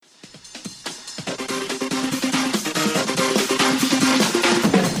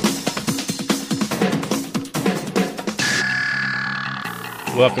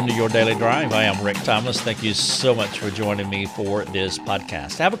Welcome to Your Daily Drive. I am Rick Thomas. Thank you so much for joining me for this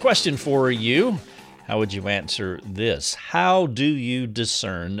podcast. I have a question for you. How would you answer this? How do you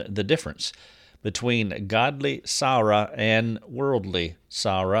discern the difference between godly sorrow and worldly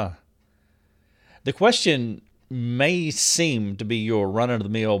sorrow? The question may seem to be your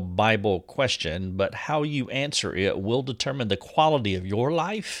run-of-the-mill Bible question, but how you answer it will determine the quality of your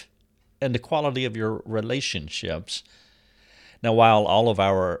life and the quality of your relationships. Now, while all of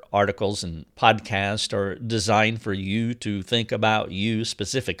our articles and podcasts are designed for you to think about you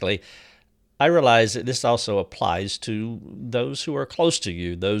specifically, I realize that this also applies to those who are close to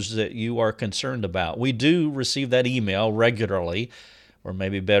you, those that you are concerned about. We do receive that email regularly, or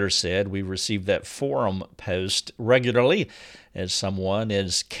maybe better said, we receive that forum post regularly as someone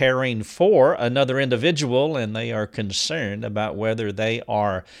is caring for another individual and they are concerned about whether they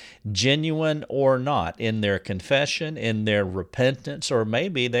are genuine or not in their confession, in their repentance, or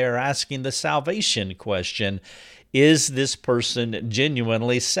maybe they're asking the salvation question, is this person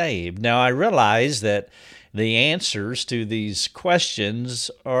genuinely saved? Now, I realize that the answers to these questions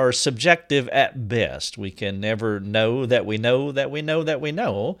are subjective at best. We can never know that we know that we know that we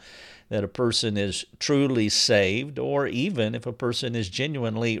know that a person is truly saved, or even if a person is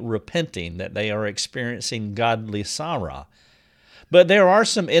genuinely repenting, that they are experiencing godly sorrow. But there are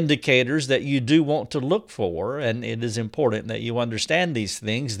some indicators that you do want to look for, and it is important that you understand these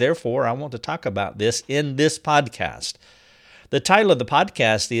things. Therefore, I want to talk about this in this podcast. The title of the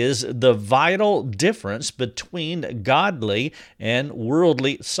podcast is The Vital Difference Between Godly and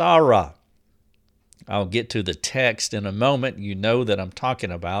Worldly Sorrow. I'll get to the text in a moment. You know that I'm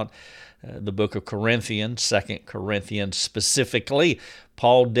talking about the book of Corinthians, 2 Corinthians specifically.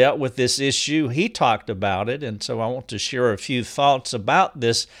 Paul dealt with this issue. He talked about it, and so I want to share a few thoughts about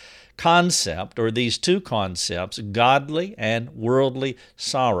this concept, or these two concepts, godly and worldly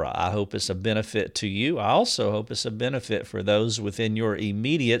sorrow. I hope it's a benefit to you. I also hope it's a benefit for those within your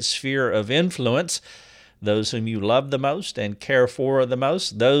immediate sphere of influence, those whom you love the most and care for the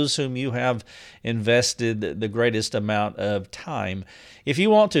most, those whom you have invested the greatest amount of time. If you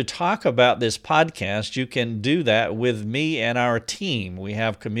want to talk about this podcast, you can do that with me and our team. We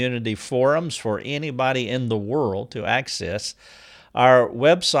have community forums for anybody in the world to access. Our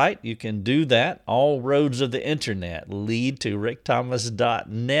website, you can do that. All roads of the internet lead to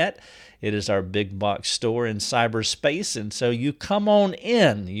rickthomas.net. It is our big box store in cyberspace, and so you come on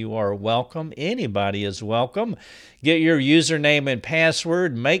in. You are welcome. Anybody is welcome. Get your username and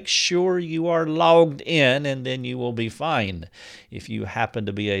password. Make sure you are logged in, and then you will be fine. If you happen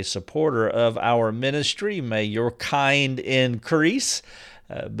to be a supporter of our ministry, may your kind increase.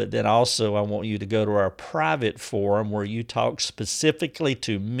 But then also I want you to go to our private forum where you talk specifically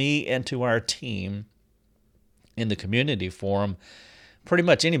to me and to our team. In the community forum, pretty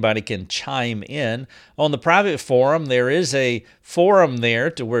much anybody can chime in. On the private forum, there is a forum there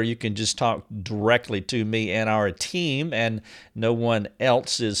to where you can just talk directly to me and our team, and no one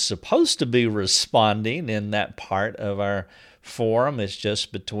else is supposed to be responding in that part of our forum. It's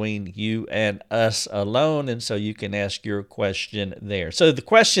just between you and us alone, and so you can ask your question there. So the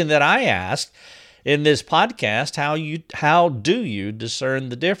question that I asked in this podcast, how do you discern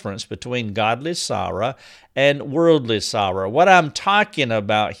the difference between godly sorrow and worldly sorrow? What I'm talking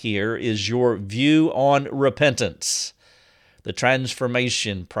about here is your view on repentance, the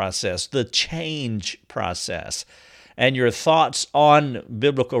transformation process, the change process, and your thoughts on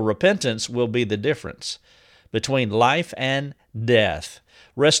biblical repentance will be the difference between life and death,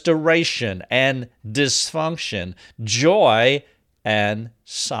 restoration and dysfunction, joy and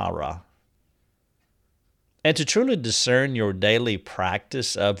sorrow. And to truly discern your daily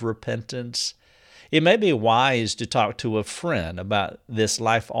practice of repentance, it may be wise to talk to a friend about this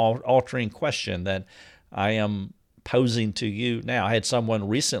life-altering question that I am posing to you now. I had someone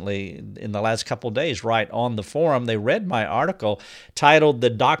recently in the last couple of days write on the forum. They read my article titled The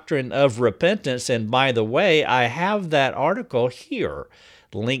Doctrine of Repentance. And by the way, I have that article here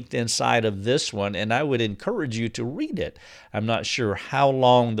linked inside of this one, and I would encourage you to read it. I'm not sure how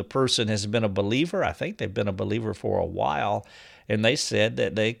long the person has been a believer. I think they've been a believer for a while. And they said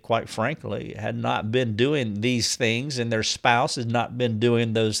that they, quite frankly, had not been doing these things, and their spouse has not been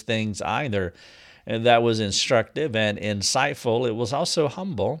doing those things either. And that was instructive and insightful. It was also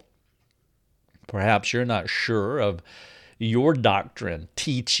humble. Perhaps you're not sure of your doctrine,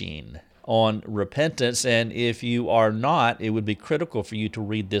 teaching on repentance, and if you are not, it would be critical for you to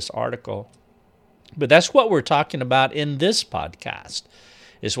read this article. But that's what we're talking about in this podcast,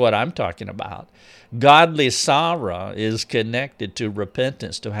 is what I'm talking about. Godly sorrow is connected to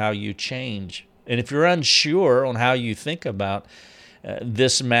repentance, to how you change. And if you're unsure on how you think about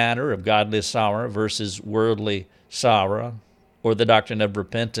this matter of godly sorrow versus worldly sorrow, or the doctrine of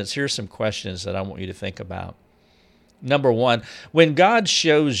repentance, here's some questions that I want you to think about. Number one, when God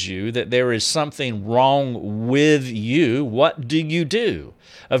shows you that there is something wrong with you, what do you do?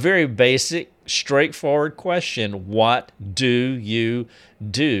 A very basic, straightforward question. What do you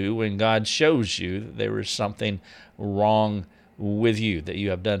do when God shows you that there is something wrong with you, that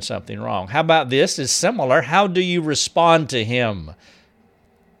you have done something wrong? How about this? Is similar. How do you respond to Him?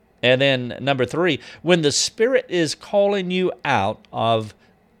 And then number three, when the Spirit is calling you out of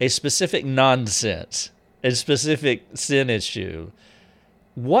a specific nonsense, a specific sin issue,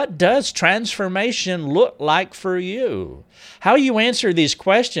 what does transformation look like for you? How you answer these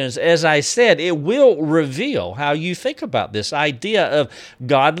questions, as I said, it will reveal how you think about this idea of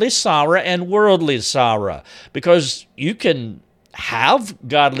godly sorrow and worldly sorrow. Because you can have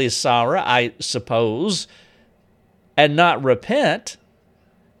godly sorrow, I suppose, and not repent,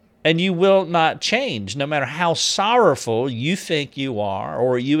 and you will not change, no matter how sorrowful you think you are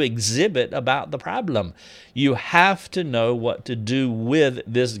or you exhibit about the problem. You have to know what to do with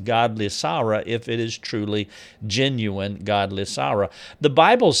this godly sorrow if it is truly genuine godly sorrow. The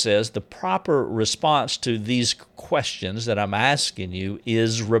Bible says the proper response to these questions that I'm asking you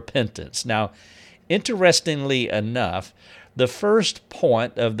is repentance. Now, interestingly enough, the first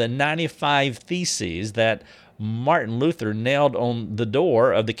point of the 95 Theses that Martin Luther nailed on the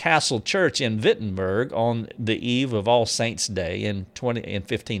door of the Castle Church in Wittenberg on the eve of All Saints' Day in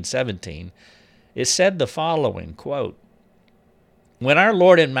 1517, it said the following, quote, "When our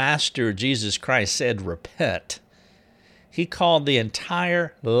Lord and Master Jesus Christ said, 'Repent,' He called the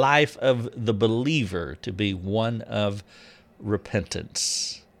entire life of the believer to be one of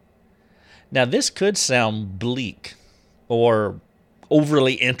repentance." Now, this could sound bleak or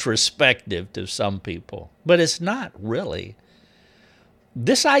overly introspective to some people, but it's not really.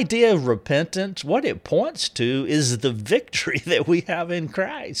 This idea of repentance, what it points to is the victory that we have in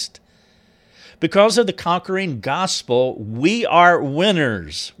Christ. Because of the conquering gospel, we are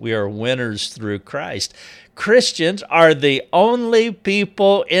winners. We are winners through Christ. Christians are the only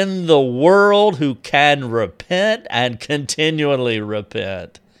people in the world who can repent and continually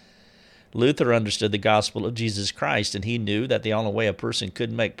repent. Luther understood the gospel of Jesus Christ, and he knew that the only way a person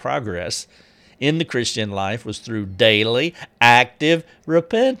could make progress in the Christian life was through daily, active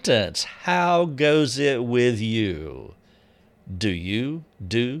repentance. How goes it with you? Do you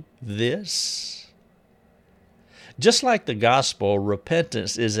do this? Just like the gospel,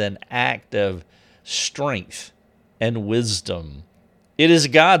 repentance is an act of strength and wisdom. It is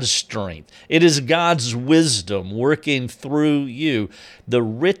God's strength. It is God's wisdom working through you. The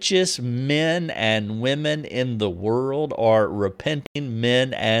richest men and women in the world are repenting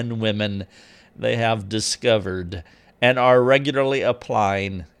men and women. They have discovered and are regularly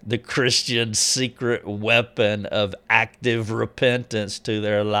applying the Christian secret weapon of active repentance to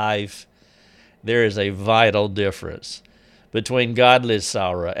their life. There is a vital difference between godly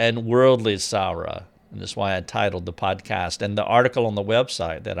sorrow and worldly sorrow. And that's why I titled the podcast and the article on the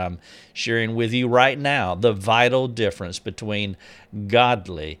website that I'm sharing with you right now, The Vital Difference Between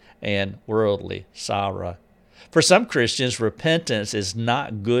Godly and Worldly Sorrow. For some Christians, repentance is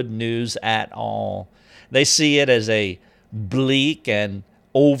not good news at all. They see it as a bleak and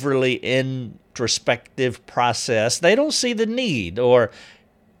overly introspective process. They don't see the need, or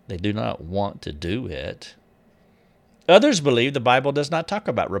they do not want to do it. Others believe the Bible does not talk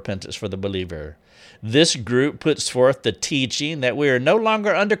about repentance for the believer. This group puts forth the teaching that we are no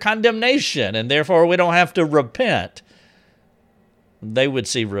longer under condemnation and therefore we don't have to repent. They would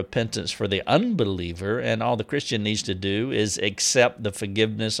see repentance for the unbeliever, and all the Christian needs to do is accept the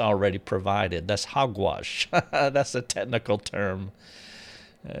forgiveness already provided. That's hogwash. That's a technical term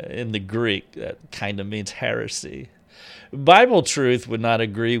in the Greek that kind of means heresy. Bible truth would not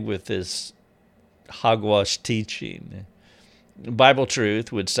agree with this hogwash teaching. Bible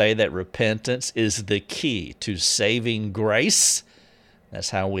truth would say that repentance is the key to saving grace.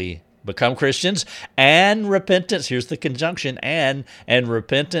 That's how we become Christians. And repentance, here's the conjunction, and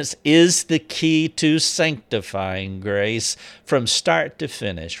repentance is the key to sanctifying grace from start to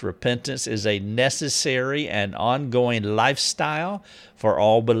finish. Repentance is a necessary and ongoing lifestyle for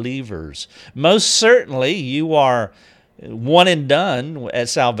all believers. Most certainly, you are one and done at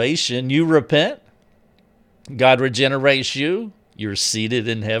salvation. You repent, God regenerates you, you're seated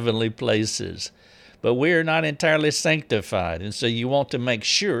in heavenly places. But we are not entirely sanctified. And so you want to make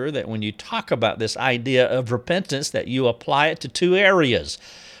sure that when you talk about this idea of repentance, that you apply it to two areas.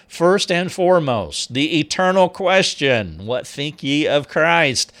 First and foremost, the eternal question, what think ye of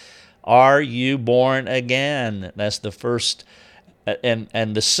Christ? Are you born again? That's the first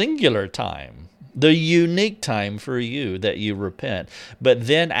and the singular time, the unique time for you that you repent. But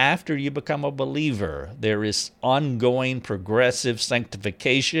then after you become a believer, there is ongoing progressive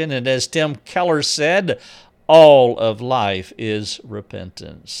sanctification. And as Tim Keller said, all of life is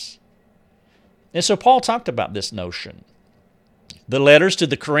repentance. And so Paul talked about this notion. The letters to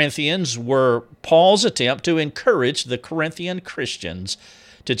the Corinthians were Paul's attempt to encourage the Corinthian Christians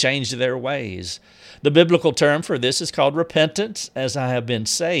to change their ways. The biblical term for this is called repentance. As I have been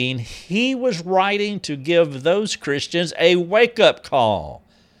saying, he was writing to give those Christians a wake-up call,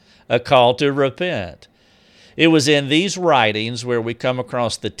 a call to repent. It was in these writings where we come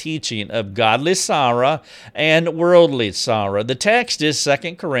across the teaching of godly sorrow and worldly sorrow. The text is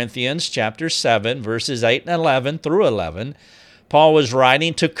 2 Corinthians chapter 7, verses 8 and 11 through 11. Paul was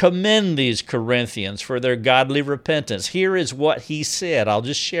writing to commend these Corinthians for their godly repentance. Here is what he said. I'll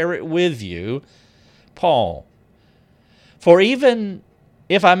just share it with you. Paul, for even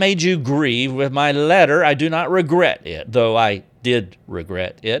if I made you grieve with my letter, I do not regret it, though I did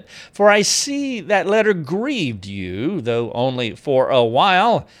regret it. For I see that letter grieved you, though only for a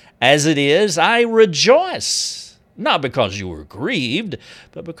while. As it is, I rejoice, not because you were grieved,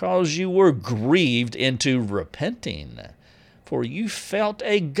 but because you were grieved into repenting. For you felt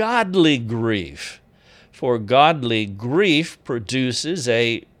a godly grief. For godly grief produces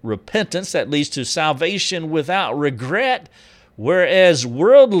a repentance that leads to salvation without regret, whereas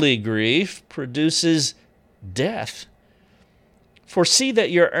worldly grief produces death. For see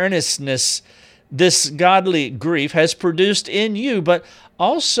that your earnestness, this godly grief, has produced in you, but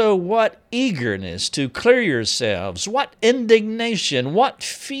also what eagerness to clear yourselves, what indignation, what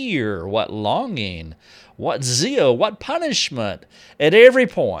fear, what longing, what zeal, what punishment. At every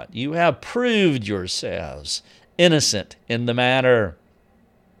point you have proved yourselves innocent in the matter.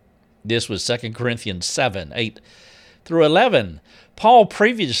 This was 2 Corinthians 7, 8 through 11. Paul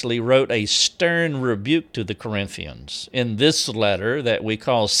previously wrote a stern rebuke to the Corinthians. In this letter that we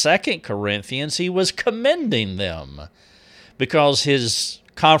call 2 Corinthians, he was commending them because his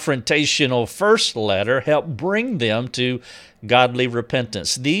confrontational first letter helped bring them to godly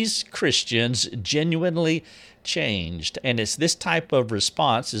repentance. These Christians genuinely changed, and it's this type of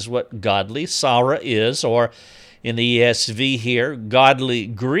response is what godly sorrow is, or in the ESV here, godly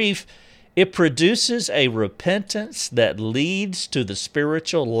grief. It produces a repentance that leads to the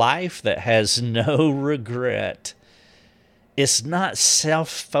spiritual life that has no regret. It's not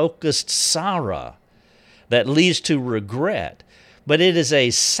self-focused sorrow that leads to regret, but it is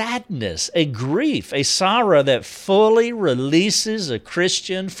a sadness, a grief, a sorrow that fully releases a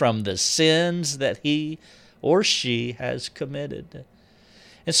Christian from the sins that he or she has committed.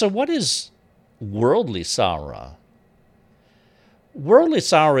 And so what is worldly sorrow? Worldly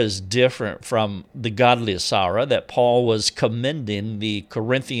sorrow is different from the godly sorrow that Paul was commending the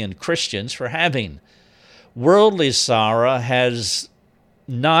Corinthian Christians for having. Worldly sorrow has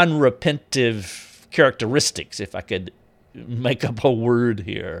non-repentive characteristics, if I could make up a word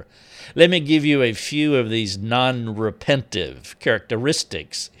here. Let me give you a few of these non-repentive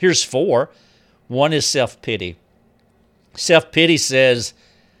characteristics. Here's 4. One is self-pity. Self-pity says,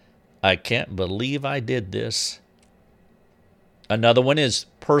 I can't believe I did this. Another one is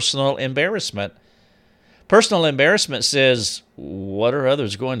personal embarrassment. Personal embarrassment says, what are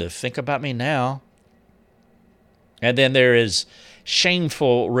others going to think about me now? And then there is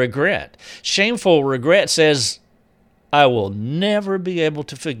shameful regret. Shameful regret says, I will never be able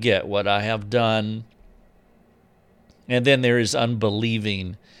to forget what I have done. And then there is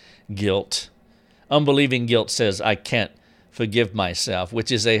unbelieving guilt. Unbelieving guilt says, I can't forgive myself,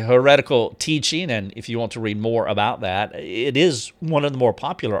 which is a heretical teaching. And if you want to read more about that, it is one of the more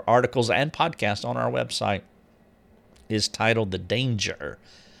popular articles and podcasts on our website. Is titled The Danger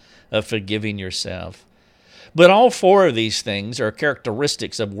of Forgiving Yourself. But all 4 of these things are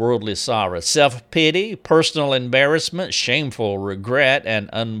characteristics of worldly sorrow: self-pity, personal embarrassment, shameful regret, and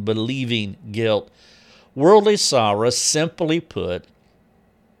unbelieving guilt. Worldly sorrow, simply put,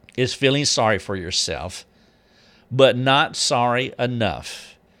 is feeling sorry for yourself, but not sorry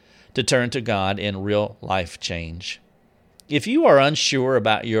enough to turn to God in real life change. If you are unsure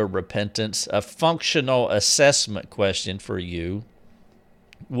about your repentance, a functional assessment question for you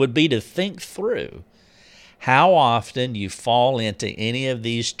would be to think through how often you fall into any of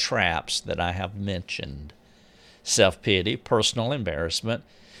these traps that I have mentioned: self-pity, personal embarrassment,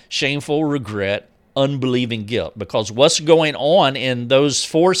 shameful regret, unbelieving guilt. Because what's going on in those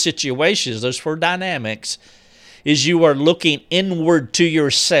 4 situations, those 4 dynamics, is you are looking inward to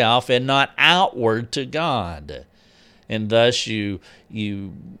yourself and not outward to God. And thus you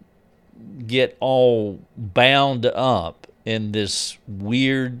get all bound up in this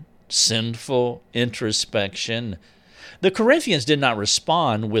weird, sinful introspection. The Corinthians did not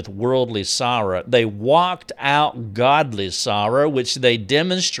respond with worldly sorrow. They walked out godly sorrow, which they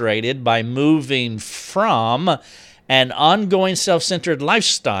demonstrated by moving from an ongoing self-centered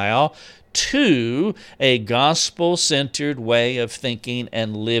lifestyle to a gospel-centered way of thinking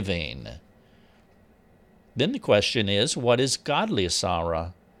and living. Then the question is, what is godly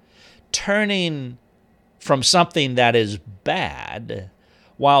sorrow? Turning from something that is bad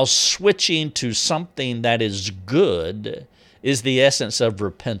while switching to something that is good is the essence of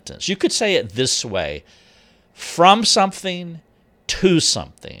repentance. You could say it this way: from something to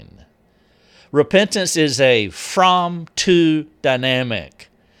something. Repentance is a from-to dynamic.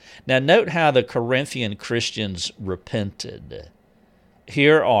 Now note how the Corinthian Christians repented.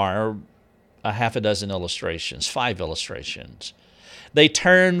 Here are a half a dozen illustrations, 5 illustrations. They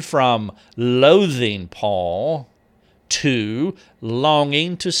turned from loathing Paul to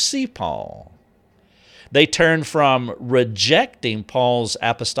longing to see Paul. They turned from rejecting Paul's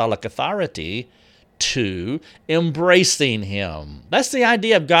apostolic authority to embracing him. That's the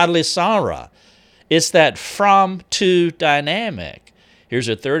idea of godly sorrow. It's that from-to dynamic. Here's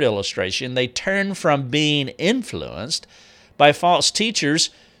a third illustration. They turned from being influenced by false teachers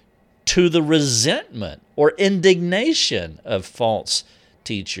to the resentment or indignation of false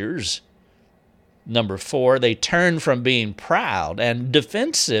teachers. Number 4, they turned from being proud and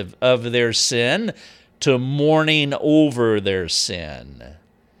defensive of their sin to mourning over their sin.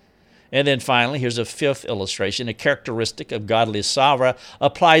 And then finally, here's a 5th illustration. A characteristic of godly sorrow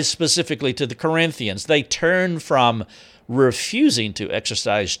applies specifically to the Corinthians. They turned from refusing to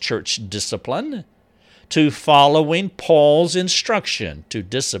exercise church discipline to following Paul's instruction to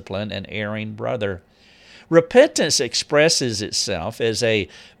discipline an erring brother. Repentance expresses itself as a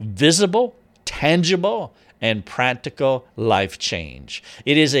visible, tangible, and practical life change.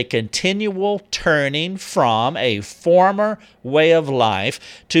 It is a continual turning from a former way of life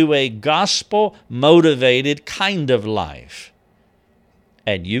to a gospel-motivated kind of life.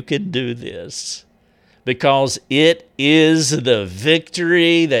 And you can do this because it is the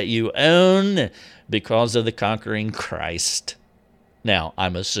victory that you own because of the conquering Christ. Now,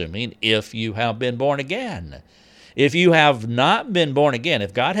 I'm assuming if you have been born again. If you have not been born again,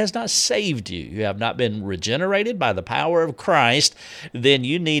 if God has not saved you, you have not been regenerated by the power of Christ, then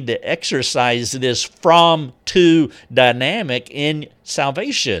you need to exercise this from-to dynamic in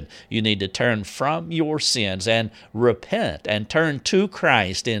salvation. You need to turn from your sins and repent and turn to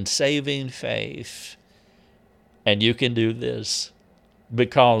Christ in saving faith. And you can do this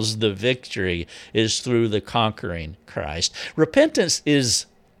because the victory is through the conquering Christ. Repentance is,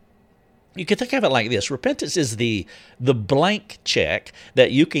 you can think of it like this. Repentance is the blank check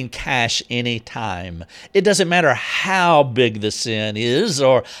that you can cash any time. It doesn't matter how big the sin is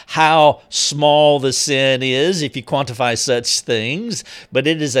or how small the sin is, if you quantify such things, but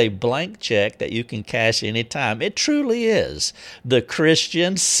it is a blank check that you can cash any time. It truly is the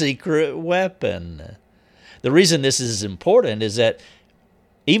Christian secret weapon. The reason this is important is that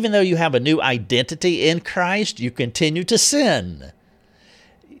even though you have a new identity in Christ, you continue to sin.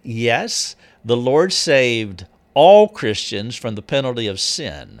 Yes, the Lord saved all Christians from the penalty of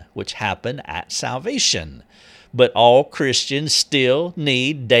sin, which happened at salvation. But all Christians still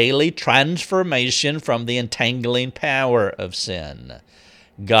need daily transformation from the entangling power of sin.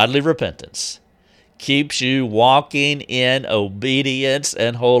 Godly repentance keeps you walking in obedience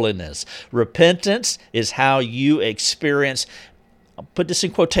and holiness. Repentance is how you experience, I'll put this in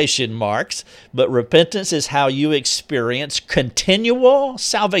quotation marks, but repentance is how you experience continual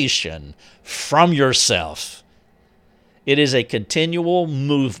salvation from yourself. It is a continual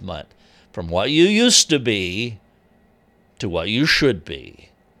movement from what you used to be to what you should be.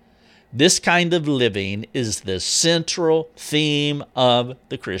 This kind of living is the central theme of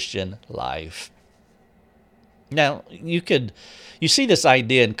the Christian life. Now, you see this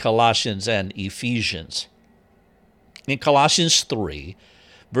idea in Colossians and Ephesians. In Colossians 3,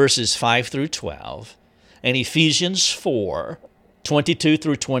 verses 5 through 12, and Ephesians 4, 22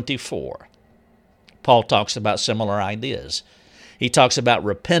 through 24, Paul talks about similar ideas. He talks about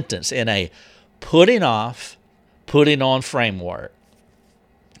repentance in a putting off, putting on framework.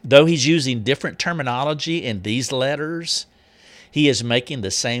 Though he's using different terminology in these letters, he is making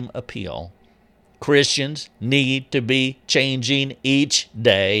the same appeal. Christians need to be changing each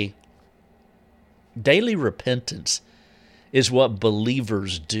day. Daily repentance is what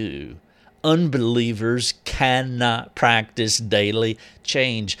believers do. Unbelievers cannot practice daily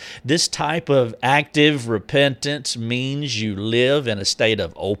change. This type of active repentance means you live in a state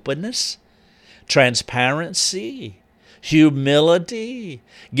of openness, transparency, humility,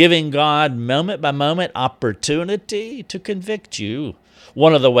 giving God moment by moment opportunity to convict you.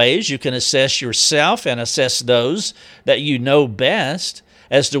 One of the ways you can assess yourself and assess those that you know best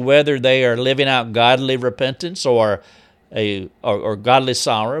as to whether they are living out godly repentance or godly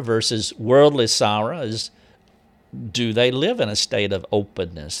sorrow versus worldly sorrow is, do they live in a state of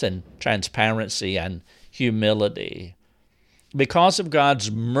openness and transparency and humility? Because of God's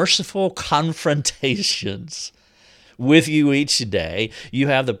merciful confrontations with you each day, you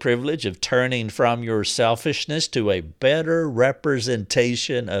have the privilege of turning from your selfishness to a better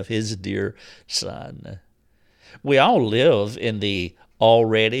representation of His dear Son. We all live in the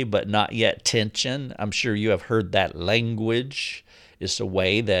already but not yet tension. I'm sure you have heard that language. It's a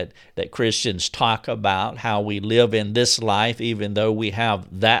way that Christians talk about how we live in this life, even though we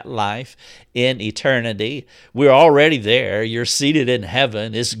have that life in eternity. We're already there. You're seated in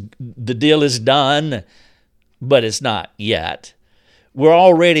heaven. The deal is done, but it's not yet. We're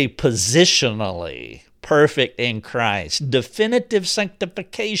already positionally perfect in Christ. Definitive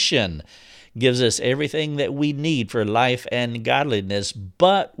sanctification gives us everything that we need for life and godliness,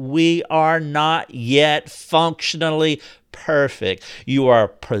 but we are not yet functionally perfect. You are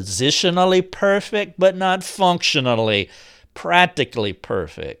positionally perfect, but not functionally, practically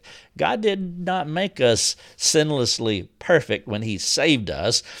perfect. God did not make us sinlessly perfect when He saved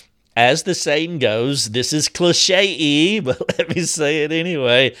us. As the saying goes, this is cliche-y, but let me say it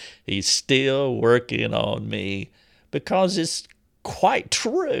anyway, He's still working on me, because it's quite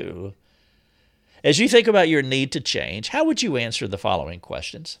true. As you think about your need to change, how would you answer the following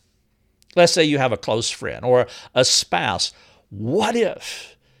questions? Let's say you have a close friend or a spouse. What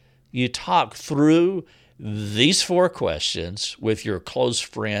if you talk through these 4 questions with your close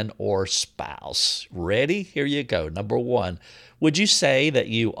friend or spouse? Ready? Here you go. Number 1, would you say that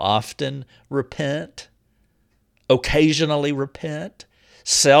you often repent, occasionally repent,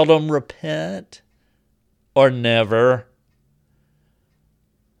 seldom repent, or never?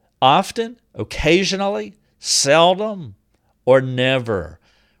 Often, occasionally, seldom, or never?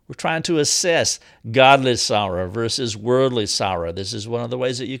 We're trying to assess godly sorrow versus worldly sorrow. This is one of the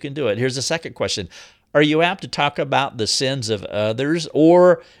ways that you can do it. Here's the second question. Are you apt to talk about the sins of others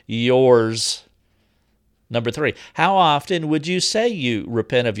or yours? Number 3, how often would you say you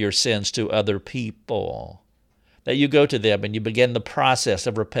repent of your sins to other people? That you go to them and you begin the process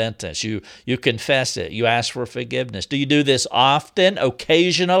of repentance. You confess it. You ask for forgiveness. Do you do this often,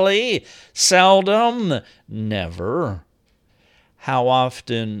 occasionally, seldom? Never. How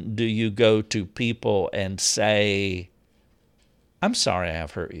often do you go to people and say, I'm sorry I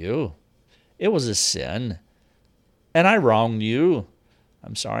have hurt you. It was a sin, and I wronged you.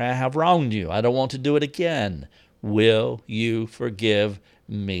 I'm sorry I have wronged you. I don't want to do it again. Will you forgive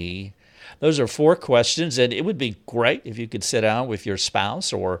me? Those are 4 questions, and it would be great if you could sit down with your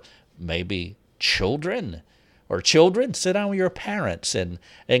spouse or maybe children. Or children, sit down with your parents and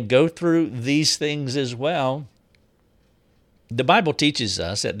go through these things as well. The Bible teaches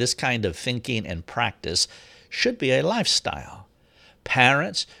us that this kind of thinking and practice should be a lifestyle.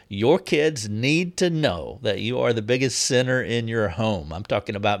 Parents, your kids need to know that you are the biggest sinner in your home. I'm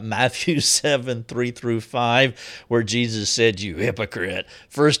talking about Matthew 7, 3-5, where Jesus said, you hypocrite,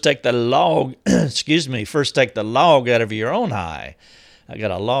 first take the log out of your own eye. I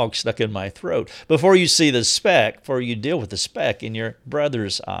got a log stuck in my throat. Before you see the speck, before you deal with the speck in your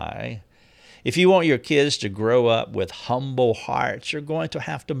brother's eye. If you want your kids to grow up with humble hearts, you're going to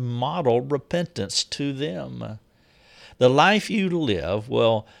have to model repentance to them. The life you live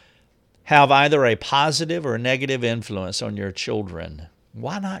will have either a positive or negative influence on your children.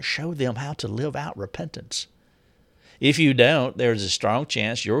 Why not show them how to live out repentance? If you don't, there's a strong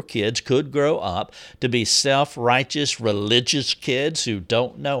chance your kids could grow up to be self-righteous, religious kids who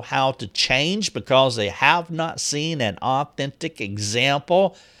don't know how to change because they have not seen an authentic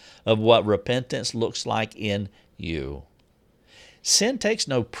example of what repentance looks like in you. Sin takes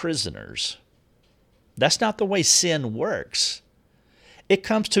no prisoners. That's not the way sin works. It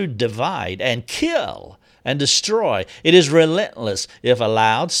comes to divide and kill and destroy. It is relentless. If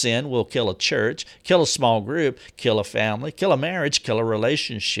allowed, sin will kill a church, kill a small group, kill a family, kill a marriage, kill a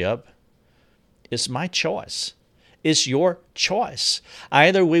relationship. It's my choice. It's your choice.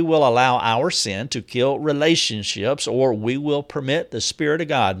 Either we will allow our sin to kill relationships, or we will permit the Spirit of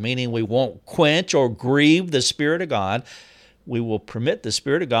God, meaning we won't quench or grieve the Spirit of God. We will permit the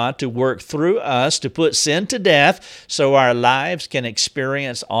Spirit of God to work through us to put sin to death so our lives can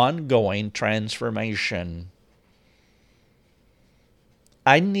experience ongoing transformation.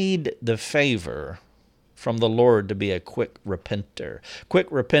 I need the favor from the Lord to be a quick repenter. Quick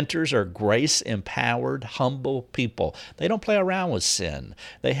repenters are grace-empowered, humble people. They don't play around with sin.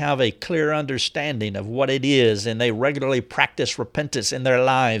 They have a clear understanding of what it is, and they regularly practice repentance in their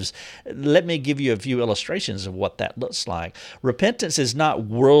lives. Let me give you a few illustrations of what that looks like. Repentance is not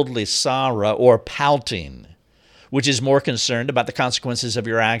worldly sorrow or pouting, which is more concerned about the consequences of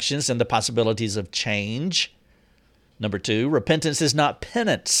your actions and the possibilities of change. Number 2, repentance is not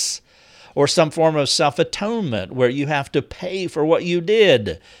penance or some form of self-atonement where you have to pay for what you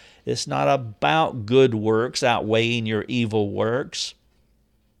did. It's not about good works outweighing your evil works.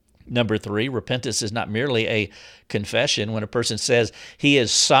 Number 3, repentance is not merely a confession when a person says he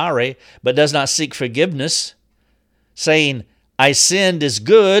is sorry but does not seek forgiveness. Saying, I sinned is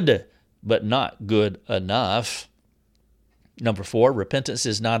good, but not good enough. Number 4, repentance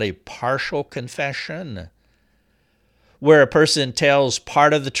is not a partial confession, where a person tells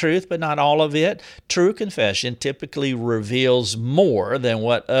part of the truth but not all of it. True confession typically reveals more than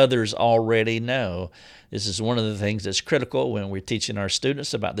what others already know. This is one of the things that's critical when we're teaching our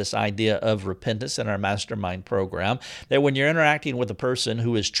students about this idea of repentance in our mastermind program, that when you're interacting with a person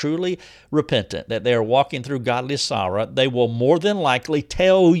who is truly repentant, that they are walking through godly sorrow, they will more than likely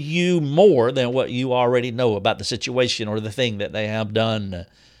tell you more than what you already know about the situation or the thing that they have done.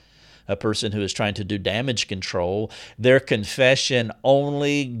 A person who is trying to do damage control, their confession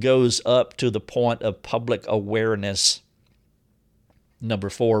only goes up to the point of public awareness. Number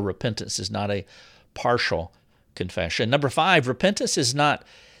 4, repentance is not a partial confession. Number 5, repentance is not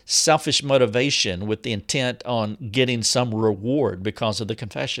selfish motivation with the intent on getting some reward because of the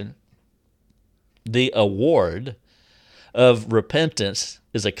confession. The award of repentance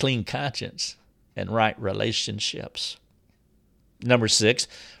is a clean conscience and right relationships. Number 6,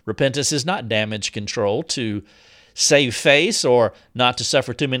 repentance is not damage control to save face or not to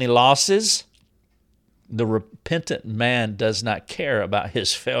suffer too many losses. The repentant man does not care about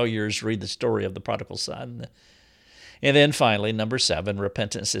his failures. Read the story of the prodigal son. And then finally, number 7,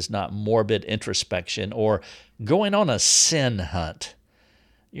 repentance is not morbid introspection or going on a sin hunt.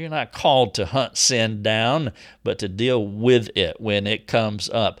 You're not called to hunt sin down, but to deal with it when it comes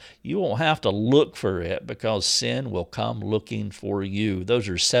up. You won't have to look for it because sin will come looking for you. Those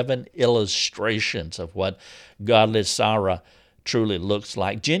are 7 illustrations of what godly sorrow truly looks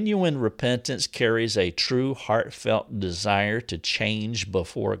like. Genuine repentance carries a true heartfelt desire to change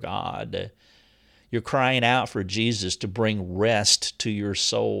before God. You're crying out for Jesus to bring rest to your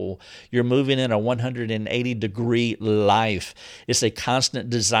soul. You're moving in a 180-degree life. It's a constant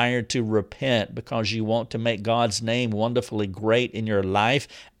desire to repent because you want to make God's name wonderfully great in your life.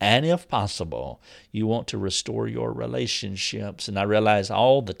 And if possible, you want to restore your relationships. And I realize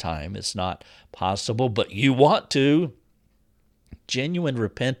all the time it's not possible, but you want to. Genuine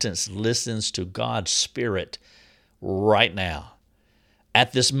repentance listens to God's Spirit right now,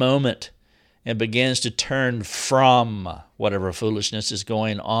 at this moment, and begins to turn from whatever foolishness is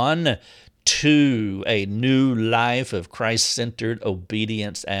going on to a new life of Christ-centered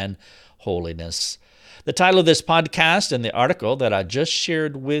obedience and holiness. The title of this podcast and the article that I just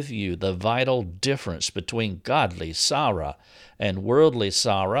shared with you, The Vital Difference Between Godly Sorrow and Worldly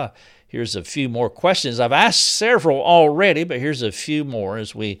Sorrow. Here's a few more questions. I've asked several already, but here's a few more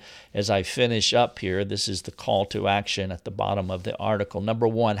as I finish up here. This is the call to action at the bottom of the article. Number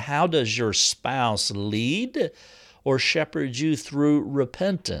 1, how does your spouse lead or shepherd you through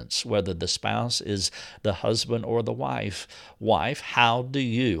repentance, whether the spouse is the husband or the wife? Wife, how do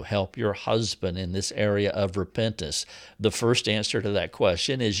you help your husband in this area of repentance? The first answer to that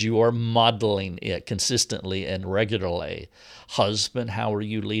question is you are modeling it consistently and regularly. Husband, how are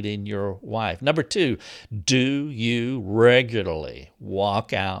you leading your wife? Number 2, do you regularly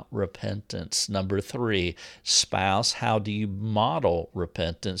walk out repentance? Number 3, spouse, how do you model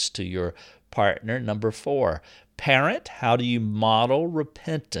repentance to your partner? Number 4, parent, how do you model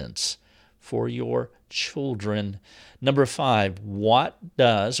repentance for your children? Number 5, what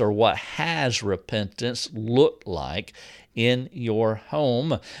has repentance looked like in your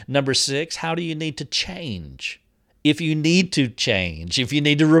home? Number 6, how do you need to change? If you need to change, if you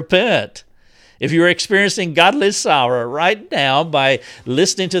need to repent, if you're experiencing godly sorrow right now by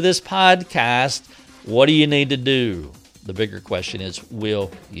listening to this podcast, what do you need to do? The bigger question is,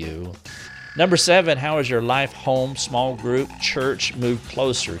 will you? Number 7, how has your life, home, small group, church moved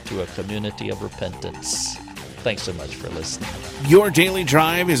closer to a community of repentance? Thanks so much for listening. Your Daily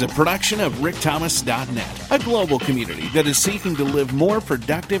Drive is a production of rickthomas.net, a global community that is seeking to live more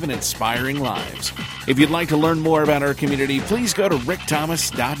productive and inspiring lives. If you'd like to learn more about our community, please go to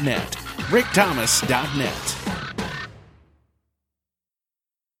rickthomas.net. rickthomas.net.